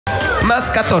más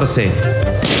 14.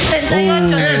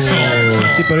 38. Eso.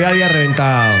 Sí, pero ya había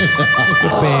reventado. Qué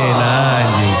pena,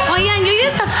 Angie. Oigan, yo ya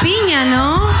esta piña,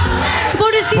 ¿no?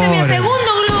 Pobrecita, mi Pobre.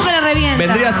 segundo globo que la revienta.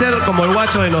 Vendría a ser como el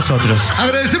guacho de nosotros.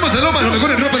 Agradecemos a Lomas los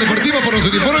mejores ropa deportiva por los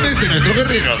uniformes de nuestros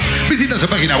guerreros. Visita su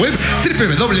página web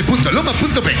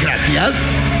www.lomas.p. Gracias,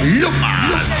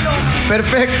 Lomas.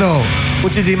 Perfecto.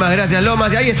 Muchísimas gracias,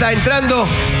 Lomas. Y ahí está entrando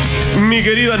mi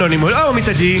querido Anónimo. Vamos,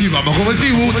 Mr. Y G. vamos con el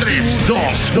Tibu. 3, 2,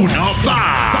 1,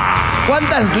 ¡va!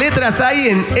 ¿Cuántas letras hay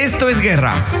en Esto es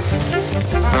Guerra?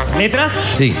 ¿Letras?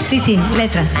 Sí. Sí,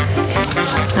 letras.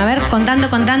 A ver, contando.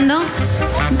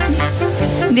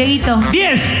 Dieguito.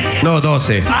 10. No,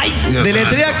 12. ¡Ay!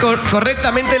 Deletrea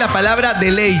correctamente la palabra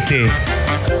deleite.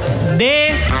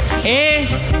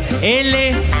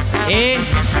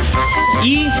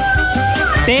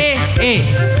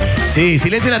 D-E-L-E-I-T-E. Sí,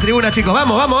 silencio en la tribuna, chicos.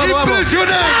 Vamos.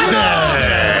 ¡Impresionante!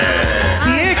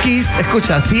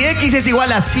 Si X es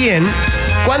igual a 100,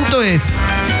 ¿cuánto es?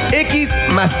 X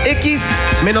más X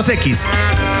menos X.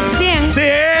 100. ¡Sí!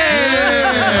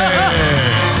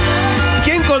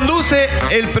 ¿Quién conduce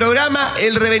el programa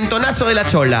El Reventonazo de la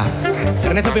Chola?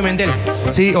 Ernesto Pimentel.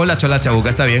 Sí, hola Chola Chabuca,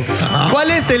 está bien.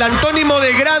 ¿Cuál es el antónimo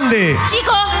de grande?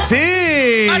 Chico.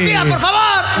 Sí. Matías, por favor.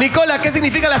 Nicola, ¿qué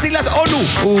significan las siglas ONU?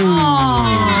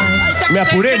 Me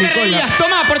apuré, Nicola.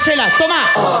 Toma, Porchela, toma.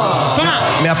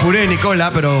 Me apuré,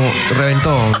 Nicola, pero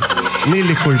reventó. Mil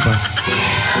disculpas.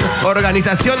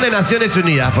 Organización de Naciones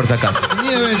Unidas, por si acaso.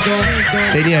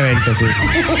 Tenía evento, sí.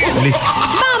 Listo.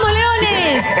 ¡Vamos,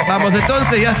 leones! Vamos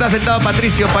entonces, ya está sentado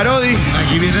Patricio Parodi.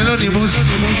 Aquí viene Anonymous.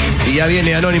 Y ya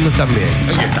viene Anonymous también.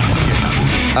 Aquí está.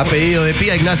 Ha pedido de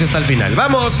pie a Ignacio hasta el final.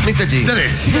 Vamos, Mr. G.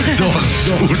 3, 2,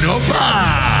 1,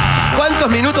 ¡va! ¿Cuántos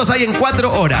minutos hay en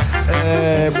 4 horas?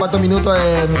 4 minutos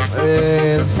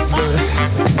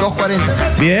 2:40.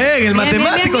 Bien, el Bien,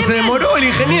 matemático bien, se bien. demoró, el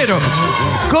ingeniero.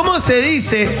 ¿Cómo se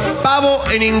dice pavo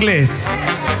en inglés?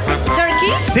 ¿Turkey?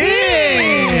 ¡Sí!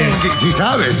 Sí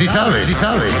sabe.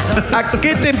 ¿A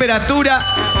qué temperatura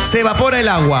se evapora el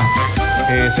agua?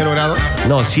 0 grados.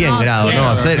 No, 100 grados. 100.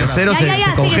 No, cero Ya,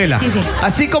 se congela. sí.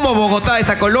 Así como Bogotá es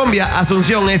a Colombia,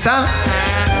 Asunción es a...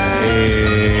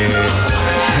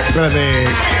 Espérate.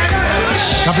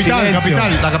 Silencio.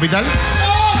 ¿La capital?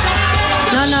 No.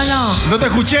 No te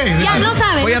escuché. Ya, no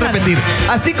sabe. Voy a no sabe. repetir.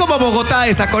 Así como Bogotá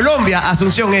es a Colombia,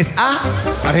 Asunción es a...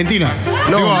 Argentina.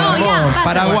 No, ya, pasa.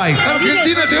 Paraguay.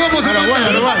 Argentina, te vamos a Paraguay,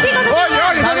 mandar. Paraguay. Chicos,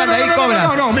 Oye, Salgan de ahí,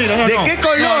 cobras. No, mira, no. ¿De qué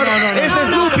color es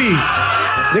Snoopy?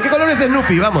 ¿De qué color es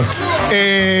Snoopy? Vamos.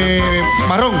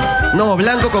 Marrón. No,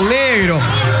 blanco con negro.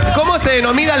 ¿Cómo se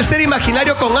denomina al ser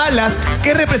imaginario con alas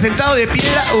que es representado de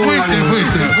piedra? Fuiste.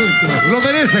 Lo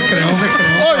mereces, creo.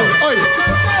 Oye.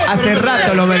 Hace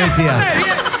rato lo merecía.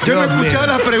 Yo no Dios escuchaba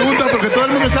mío. las preguntas porque todo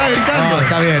el mundo estaba gritando. No,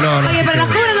 está bien, no. Oye, pero las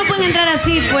cobras no pueden entrar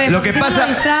así, pues. Lo que porque si no pasa, lo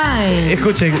distraen.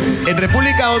 escuchen, en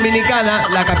República Dominicana,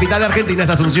 la capital de Argentina es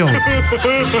Asunción.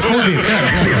 Muy bien.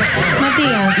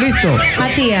 Matías. Listo.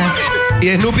 Matías.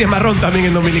 Y Snoopy es marrón también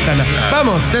en Dominicana.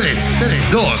 Vamos. 3,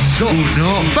 2, 1,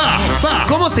 ¡va!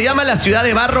 ¿Cómo se llama la ciudad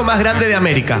de barro más grande de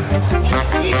América?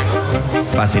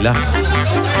 Fácil, ¿ah?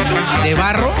 ¿De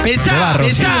barro? De barro,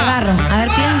 sí. De barro. A ver,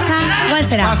 piensa. ¿Cuál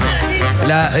será?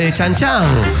 La Chan Chan.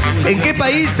 ¿En qué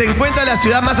país se encuentra la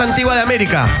ciudad más antigua de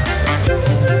América?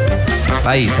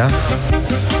 País, ¿ah?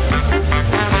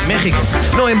 México.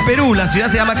 No, en Perú. La ciudad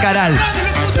se llama Caral.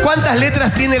 ¿Cuántas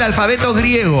letras tiene el alfabeto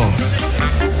griego?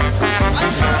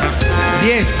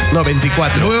 10. No,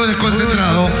 24. Luego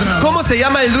desconcentrado. ¿Cómo se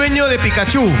llama el dueño de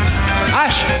Pikachu?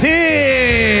 Ash. ¡Sí!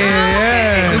 Eso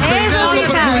sí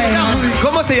sabe.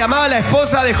 ¿Cómo se llamaba la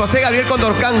esposa de José Gabriel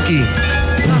Condorcanqui?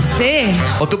 No sé.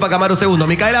 O Tupac Amaru II,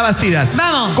 Micaela Bastidas.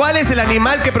 Vamos. ¿Cuál es el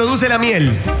animal que produce la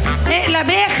miel? La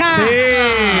abeja. Sí.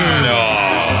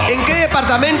 ¿En qué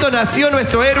departamento nació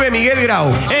nuestro héroe Miguel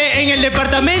Grau? En el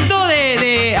departamento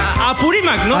de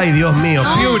Apurímac, ¿no? Ay, Dios mío,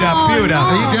 Piura.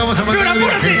 Ahí te vamos a mandar Piura, el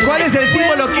viaje. apúrate. ¿Cuál es el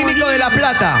símbolo químico de la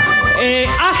plata?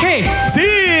 AG.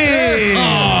 ¡Sí!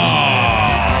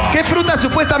 ¿Qué fruta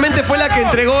supuestamente fue la que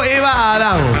entregó Eva a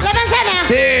Adán? La manzana.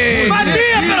 Sí.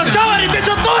 Matías, pero Chávarri, te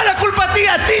echó toda la culpa a ti,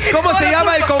 ¿Cómo se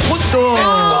llama el conjunto?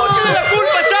 Tú tienes la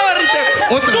culpa, Chávarri.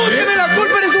 ¿Otra Tú vez? tienes la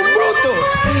culpa, eres un bruto.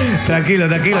 Tranquilo,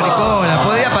 Nicola.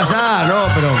 Podría pasar, ¿no?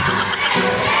 Pero...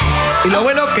 Y lo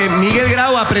bueno que Miguel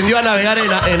Grau aprendió a navegar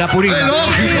en Apurímac. Es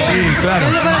lógico. Sí, claro.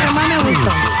 Es lo que más me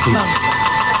gustó. Sí. Vamos.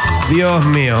 Dios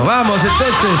mío. Vamos,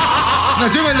 entonces.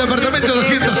 Nació en el departamento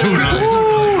 201.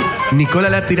 Nicola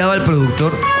le ha tirado al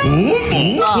productor.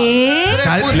 ¿Qué?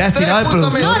 ¿Le has tirado al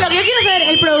productor? No, lo que yo quiero saber,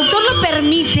 ¿el productor lo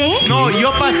permite? No,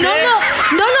 yo pasé.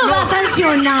 ¿No lo va a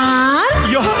sancionar?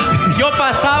 Yo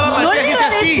pasaba, ¿No Matías, le hice va a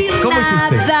así. decir ¿Cómo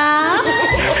hiciste? nada?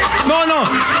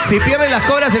 Si pierden las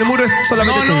cobras, el muro es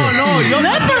solamente tuyo. No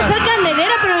es por ser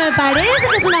candelera, pero me parece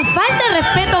que es una falta de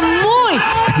respeto muy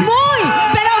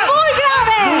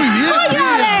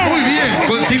grave. Muy bien.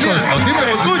 Con silencio.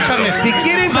 Escúchame. Si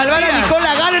quieren salvar a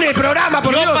Nicola, ganen el programa,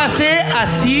 por Dios. Yo pasé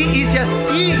así, hice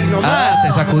así nomás.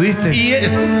 Te sacudiste. Y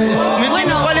no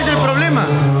entiendo cuál es el problema.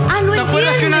 No ¿Te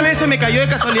acuerdas entiendo. que una vez se me cayó de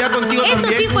casualidad contigo Eso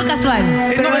también? sí fue casual.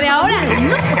 Pero no, de eso ahora también.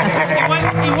 no fue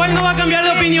casual. Igual no va a cambiar de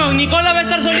opinión. Nicola va a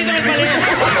estar solito en el paredón.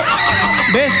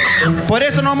 ¿Ves? Por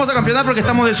eso no vamos a campeonar porque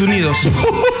estamos desunidos.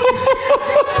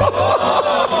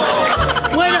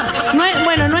 Bueno,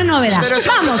 no es novedad. Pero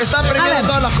Vamos. está a ver. premiando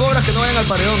todas las cobras que no vayan al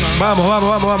paredón, ¿no?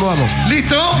 Vamos.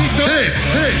 ¿Listo? 3,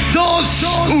 2,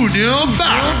 1,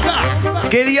 va.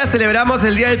 ¿Qué día celebramos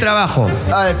el Día del Trabajo?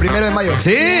 El 1 de mayo.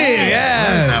 Sí, bien.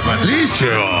 Ana Patricio.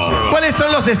 ¿Cuáles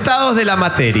son los estados de la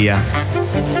materia?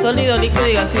 Sólido, líquido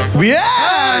y gaseoso. ¡Bien!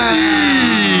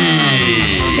 Ay.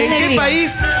 ¿En qué alegría.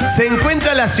 país se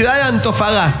encuentra la ciudad de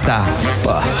Antofagasta?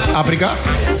 ¿África?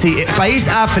 Sí, país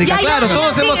África. Ya, Claro,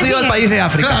 todos sigue, hemos ido sigue. al país de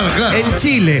África. Claro. En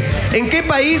Chile. ¿En qué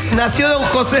país nació don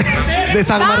José de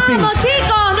San Martín? Vamos,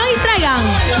 chicos, no distraigan.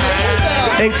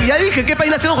 Ya dije, ¿qué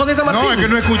país nació don José de San Martín? No, es que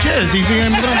no escuché. Sí,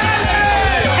 siguen. ¿En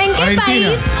qué Argentina.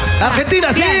 país? Argentina,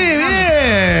 sí,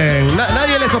 bien.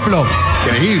 Nadie le sopló.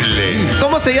 Increíble.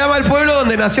 ¿Cómo se llama el pueblo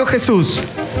donde nació Jesús?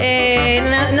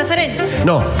 Nazaret.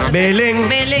 No, Belén.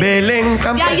 Belén.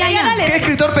 Campo. Ya, dale. ¿Qué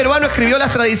escritor peruano escribió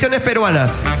las tradiciones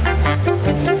peruanas?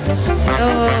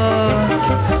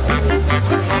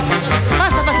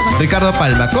 Pasa. Ricardo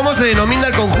Palma. ¿Cómo se denomina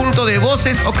el conjunto de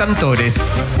voces o cantores?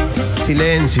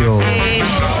 Silencio.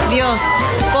 Dios.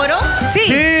 ¿Coro? Sí.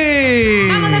 Sí.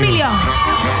 Vamos, Emilio.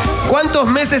 ¿Cuántos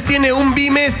meses tiene un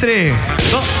bimestre?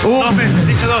 Dos meses.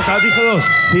 Dije dos.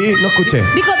 Sí, no escuché.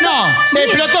 Dijo No, se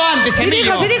explotó antes,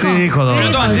 Emilio. Sí dijo. Sí, dijo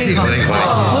dos. Dijo.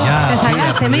 Te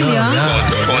sacaste, Emilio.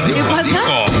 ¿Qué pasa?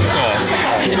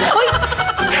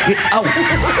 ¿Qué? Au.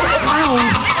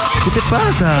 ¿Qué te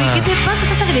pasa? ¿Qué te pasa?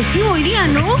 Estás agresivo hoy día,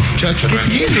 ¿no? Muchacho,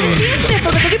 tranquilo. ¿Sientes?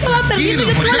 Porque tu equipo va perdiendo.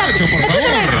 Tranquilo, muchacho, por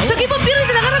Escúchame, favor. su equipo pierde y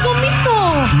se la agarra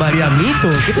conmigo. Mariamito,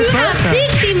 ¿qué te Soy una pasa?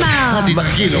 víctima. Mati,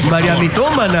 tranquilo, por María favor.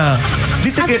 Mitómana.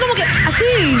 Dice Así que. como que,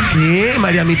 así. ¿Qué?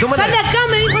 María Mitómana. Sal de acá,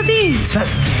 me dijo así. ¿Estás?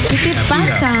 ¿Qué te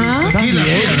pasa? Tranquila,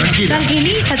 tranquila.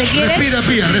 Tranquilízate, ¿quieres?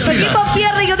 Respira. Tu equipo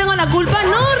pierde y yo tengo la culpa.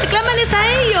 No, reclámales a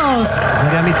ellos.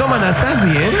 María Mitómana, ¿estás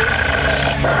bien?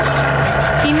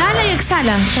 Inhala y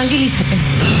exhala. Tranquilízate.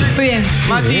 Muy bien.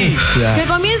 Mati. Bestia. Que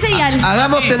comience ya.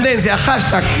 Hagamos tendencia.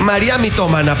 Hashtag María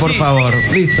Mitómana, por Sí. favor.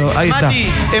 Listo, ahí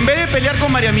Mati, en vez de pelear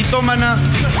con María Mitómana,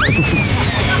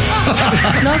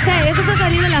 No sé, eso se ha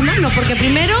salido de las manos. Porque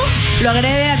primero lo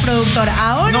agrede al productor.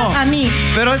 Ahora no. a mí.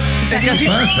 Pero es que así.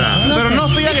 pasa? Pero sé. no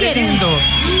estoy ¿Qué agrediendo.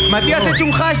 Matías ha hecho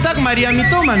un hashtag María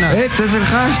Mitómana. está. Eso es el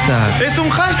hashtag. Es un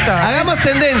hashtag. Hagamos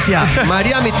tendencia.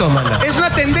 María Mitómana. Es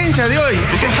una tendencia de hoy.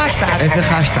 Es el hashtag. Es el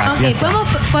hashtag. Ya Ok, está.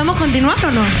 ¿podemos continuar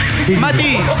o no? Sí, sí.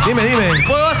 Mati. Dime.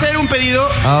 ¿Puedo hacer un pedido?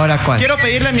 Ahora, ¿cuál? Quiero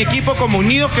pedirle a mi equipo, como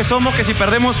unidos que somos, que si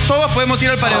perdemos todos podemos ir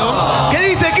al paredón. ¿Qué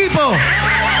dice, equipo?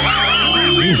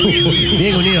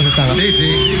 Bien unidos estamos.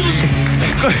 Sí.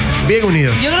 Bien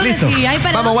unidos. Yo creo Listo. que sí. Hay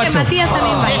para Vamos, que guacho. Matías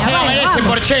también vaya. Se lo Vaya, merece vamos.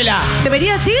 Porchela.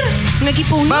 ¿Deberías ir? Un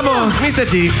equipo unido. Vamos, Mr.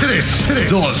 G. 3,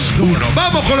 2, 1.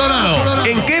 ¡Vamos, Colorado!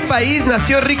 ¿En qué país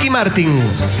nació Ricky Martin?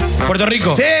 Puerto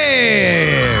Rico. ¡Sí!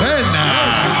 Buena.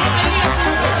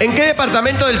 ¿En qué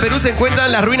departamento del Perú se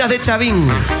encuentran las ruinas de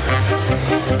Chavín?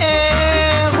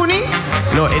 ¿Junín?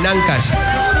 No, en Ancash.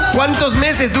 ¿Cuántos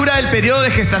meses dura el periodo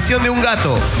de gestación de un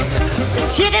gato?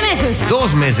 7 meses.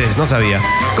 2 meses, no sabía.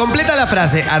 Completa la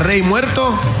frase. ¿A rey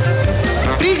muerto?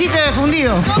 Príncipe de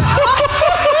fundido.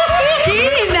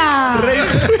 ¡Tina! Dios,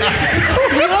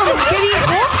 ¿qué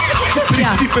dijo? Ya.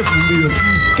 Príncipe fundido.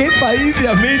 ¿Qué país de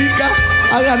América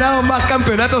ha ganado más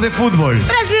campeonatos de fútbol?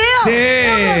 ¡Brasil!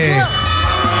 Sí.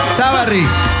 Chavarri,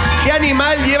 ¿qué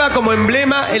animal lleva como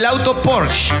emblema el auto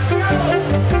Porsche?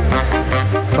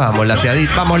 Vamos,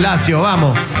 Laciadito. Vamos, Lacio,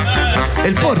 vamos.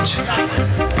 El Porsche.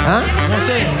 ¿Ah? No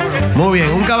sé. Muy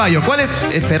bien, un caballo. ¿Cuál es?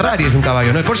 El Ferrari es un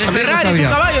caballo, ¿no? El Porsche también Ferrari lo es un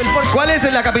sabía. caballo, el Porsche. ¿Cuál es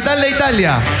la capital de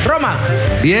Italia? Roma.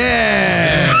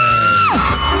 Bien.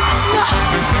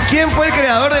 ¿Quién fue el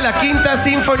creador de la Quinta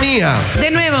Sinfonía? De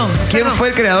nuevo. ¿Quién Perdón. fue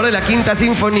el creador de la Quinta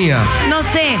Sinfonía? No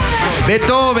sé.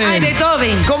 Beethoven. Ay,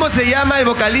 Beethoven. ¿Cómo se llama el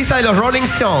vocalista de los Rolling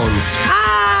Stones?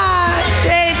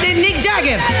 De Nick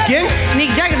Jagger. ¿Quién?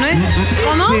 Nick Jagger, ¿no es?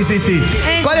 ¿Cómo? Sí.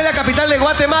 ¿Cuál es la capital de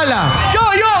Guatemala? ¡Yo!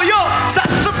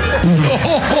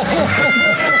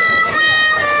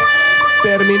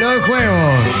 Terminó el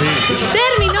juego. Sí.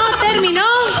 Terminó.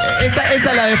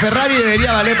 Esa la de Ferrari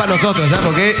debería valer para nosotros, ¿sabes?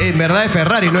 Porque en verdad es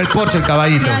Ferrari, no el Porsche, el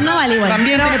caballito. No vale igual.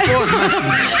 También tiene Porsche.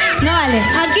 No vale.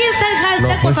 Aquí está el hashtag, No,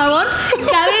 pues. por favor.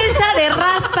 Cabeza de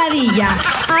raspadilla.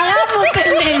 Hagamos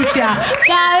tendencia.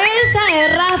 Cabeza de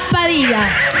raspadilla.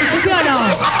 ¿Sí o no?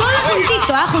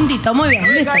 Todo juntito. Muy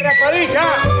bien, listo. Y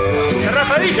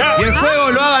el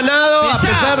juego lo ha ganado a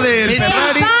pesar del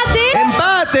Ferrari.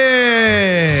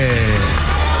 ¡Empate!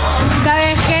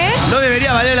 ¿Sabes qué? No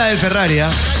debería valer la del Ferrari, ¿ah?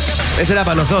 Esa era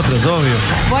para nosotros, obvio.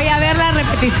 Voy a ver la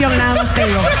repetición, nada más te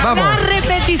digo. Vamos. La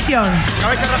repetición.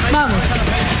 Vamos.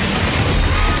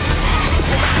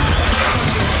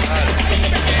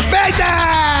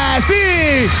 ¡Venta!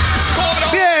 ¡Sí!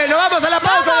 Bien, nos vamos a la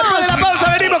pausa. ¡Vamos! Después de la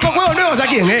pausa venimos con juegos nuevos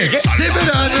aquí en EEG. De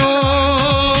verano.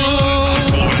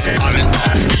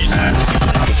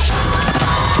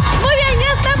 Muy bien,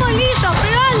 ya estamos listos,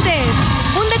 pero antes,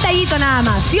 un detallito nada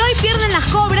más. Si hoy pierden las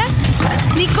cobras,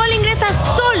 Nicole ingresa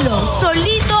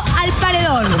solito al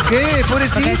paredón. ¿Qué?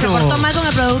 Pobrecito. Porque se portó mal con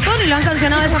el productor y lo han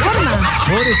sancionado de esa forma.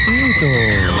 Pobrecito.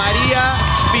 María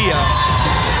Pía.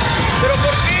 ¿Pero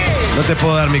por qué? No te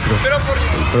puedo dar micro. ¿Pero por qué?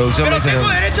 Producción Pero me dice tengo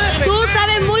no. derecho a defender. Tú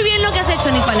sabes muy bien lo que has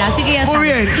hecho, Nicolás, así que ya sabes. Muy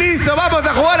bien, listo, vamos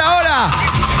a jugar ahora.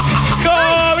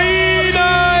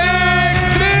 ¡Cabina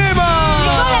extrema!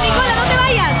 Nicola, no te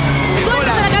vayas. Tú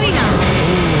entras a la cabina.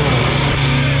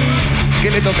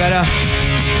 ¿Qué le tocará?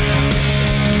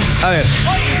 A ver,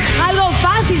 Algo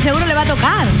fácil, seguro le va a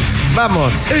tocar.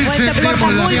 vamos. Encendemos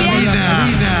la muy bien.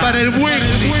 cabina para el buen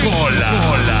Nicola.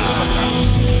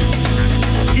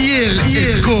 Y él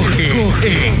escoge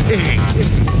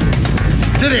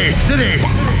 3,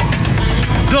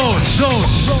 2,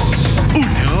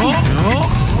 1.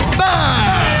 ¡Va!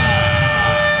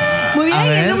 Muy bien, A y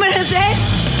ver. el número es de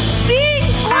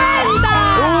 50.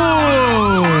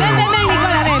 Ven,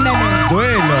 Nicola, ven.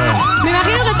 Bueno. Me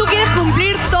imagino que tú quieres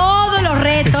cumplir todos los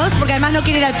retos, porque además no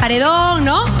quiere ir al paredón,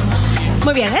 ¿no?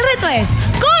 Muy bien, el reto es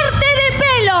corte de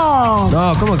pelo.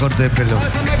 No, ¿cómo corte de pelo? No,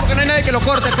 eso no hay, porque no hay nadie que lo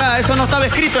corte acá. Eso no estaba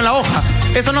escrito en la hoja.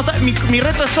 Eso no está. Mi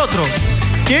reto es otro.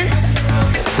 ¿Quién?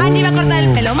 Andy va a cortar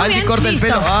el pelo. Muy Andy bien, corta el listo.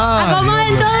 pelo. Ah, Acomoden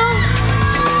Dios mío. todo.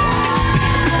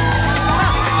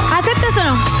 ¿Aceptas o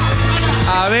no?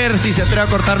 A ver si se atreve a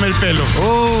cortarme el pelo.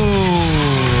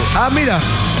 Ah, mira.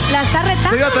 ¿La está retando?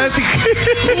 Se iba a traer tijera.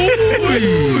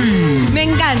 Me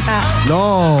encanta.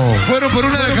 No. Fueron por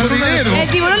una de jardinero. El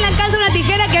tiburón le alcanza una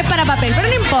tijera que es para papel, pero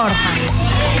no importa.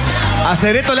 A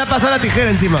Cereto le ha pasado la tijera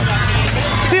encima.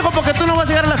 Fijo, porque tú no vas a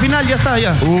llegar a la final. Ya está,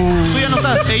 ya. Tú ya no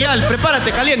estás. Eyal,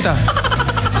 prepárate, calienta.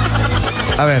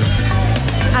 A ver.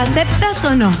 ¿Aceptas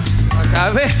o no? A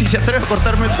ver si se atreve a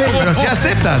cortarme el pelo. Pero si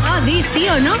aceptas. No, di sí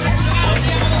o no.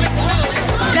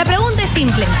 La pregunta es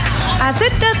simple.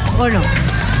 ¿Aceptas o no?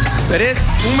 Pero es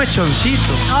un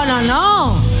mechoncito.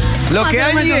 No. Lo No que va a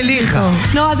ser un Angie mechoncito. elija.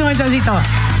 No va a ser un mechoncito.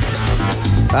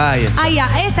 Ahí está. Ah, ya,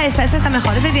 esa está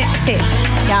mejor. Sí.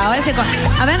 Ya, ahora se corta.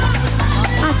 A ver.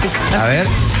 Ah, sí. A ver.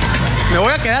 Me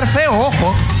voy a quedar feo,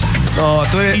 ojo. No,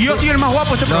 tú eres. Y yo soy el más guapo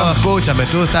de este No, programa. escúchame,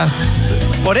 tú estás.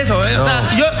 Por eso, No. o sea,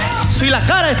 yo soy la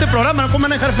cara de este programa. ¿Cómo me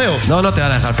van a dejar feo? No, no te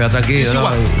van a dejar feo, tranquilo. Es No,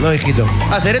 igual. no, hijito.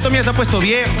 A Cereto mía se ha puesto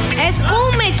bien. Es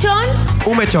un mechón,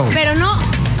 Un mechón. pero no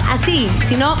así,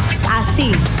 sino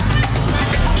así.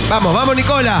 Vamos,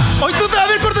 Nicola. Hoy tú te vas a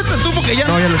ver, córtate tú porque ya.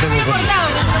 No, ya lo tengo cortado.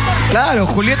 Claro,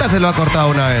 Julieta se lo ha cortado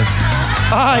una vez.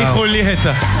 Ay,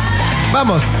 Julieta.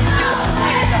 Vamos.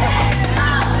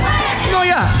 No,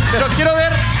 ya. Pero quiero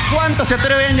ver cuánto se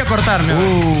atreven ya a cortarme.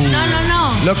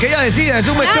 No. Lo que ella decida es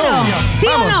un mechón. Claro. ¿Sí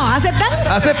Vamos. o no? ¿Aceptas?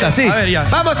 Acepta, sí. A ver, ya.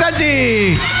 Vamos,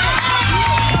 Angie.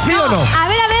 ¿Sí o no? A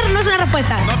ver, no es una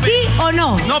respuesta. ¿Sí o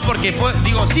no? No, porque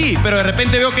digo sí, pero de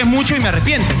repente veo que es mucho y me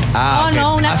arrepiento. Ah, ok.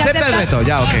 No, una que Acepta el aceptas. reto,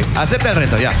 ya, ok. Acepta el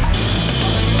reto, ya.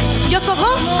 ¿Yo escojo?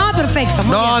 Ah, perfecto.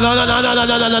 Muy No.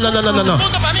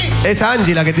 Punto para mí. Es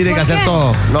Angie la que tiene que ¿Por hacer qué?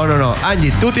 todo. No.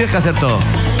 Angie, tú tienes que hacer todo.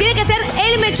 bien. Tiene que ser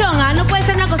el mechón, ¿ah? No puede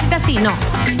ser una cosita así, no.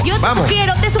 Yo Vamos.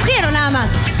 te sugiero nada más.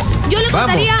 Yo le Vamos.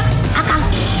 cortaría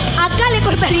acá. Acá le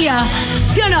cortaría.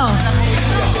 ¿Sí o no?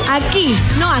 Aquí.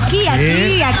 No, aquí.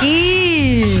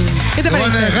 ¿Qué te Lo van a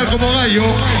parece? dejar como gallo.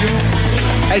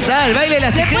 Ahí está, el baile de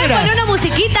las ¿Le puedes tijeras. poner una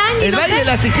musiquita, Angie? El No baile sé, de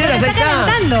las tijeras, porque ahí está.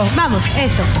 calentando. Vamos,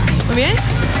 eso. Muy bien.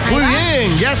 Ahí Muy va.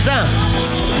 bien, ya está.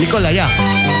 Nicola, ya.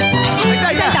 Ahí está,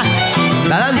 Ahí ya. está.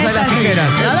 La danza de Eso las sí. tijeras.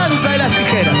 La danza de las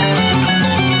tijeras.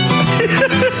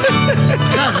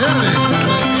 Dale.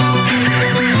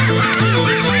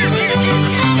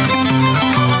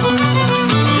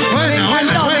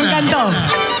 Me Buena. encantó.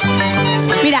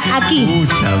 Mira, aquí.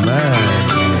 Mucha madre.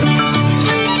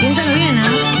 Piénsalo bien, ¿ah?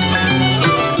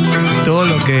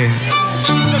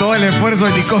 Todo todo el esfuerzo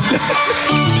de Nicola.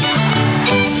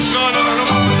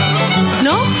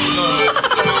 ¿No?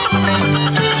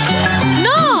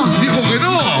 ¡No! Dijo que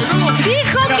no.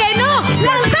 ¡Dijo que no!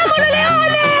 ¡Lanzamos los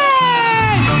leones!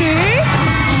 ¿Sí?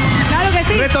 Claro que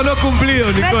sí. Reto no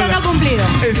cumplido, Nicola. Reto no cumplido.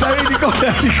 Está bien,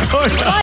 Nicola.